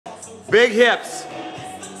Big hips.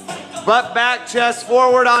 Butt back, chest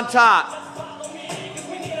forward on top.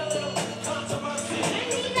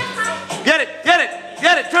 Get it, get it,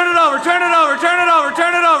 get it. Turn it over, turn it over, turn it over,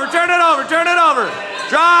 turn it over, turn it over, turn it over.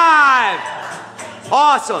 Drive.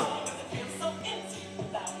 Awesome.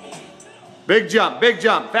 Big jump,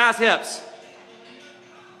 fast hips.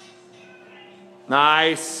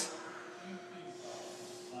 Nice.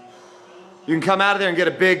 You can come out of there and get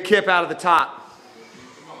a big kip out of the top.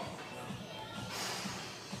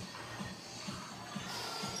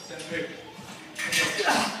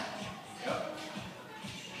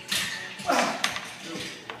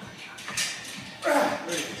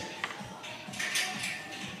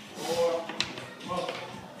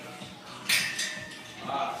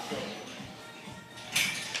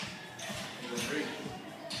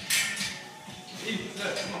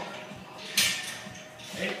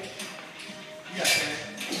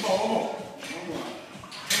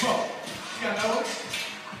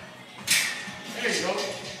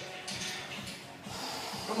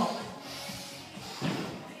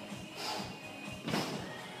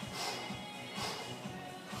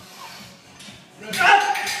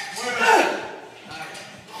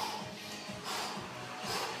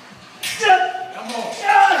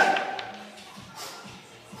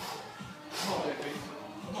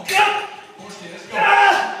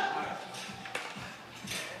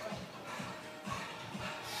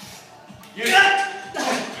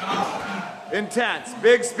 Intense,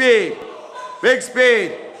 big speed, big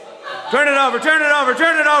speed. Turn it over, turn it over,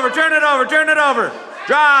 turn it over, turn it over, turn it over.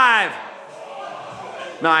 Drive.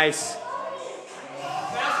 Nice.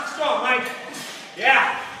 Fast and strong, Mike.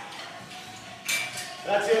 Yeah.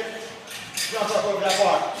 That's it. Jump up over that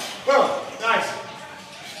bar. Boom. Nice.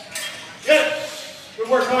 Get it. Good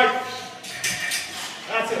work, Mike.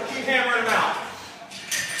 That's it. Keep hammering them out.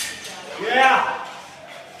 Yeah.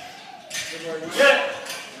 Good work. Get it.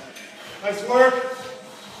 Nice work.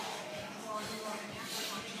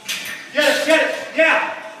 Get it,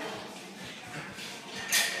 yeah.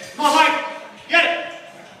 Come on, Mike, get it.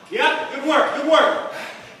 Yep, good work, good work.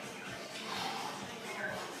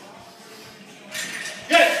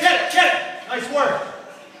 Get it. Nice work.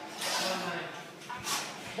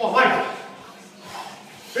 Come on, Mike.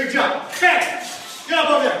 Big jump, bang. Get up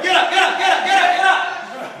over there, get up.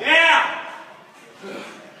 Yeah.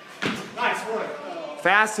 Nice work.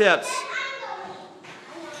 Fast hips.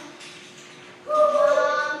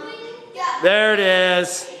 There it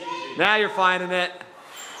is. Now you're finding it.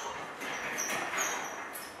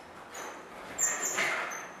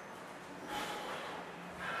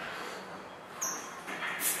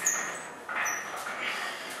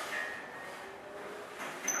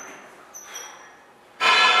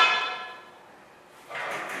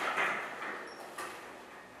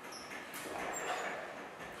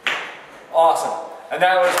 Awesome. And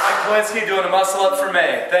that was Mike Kalinsky doing a muscle up for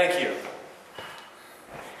May. Thank you.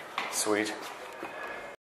 Sweet.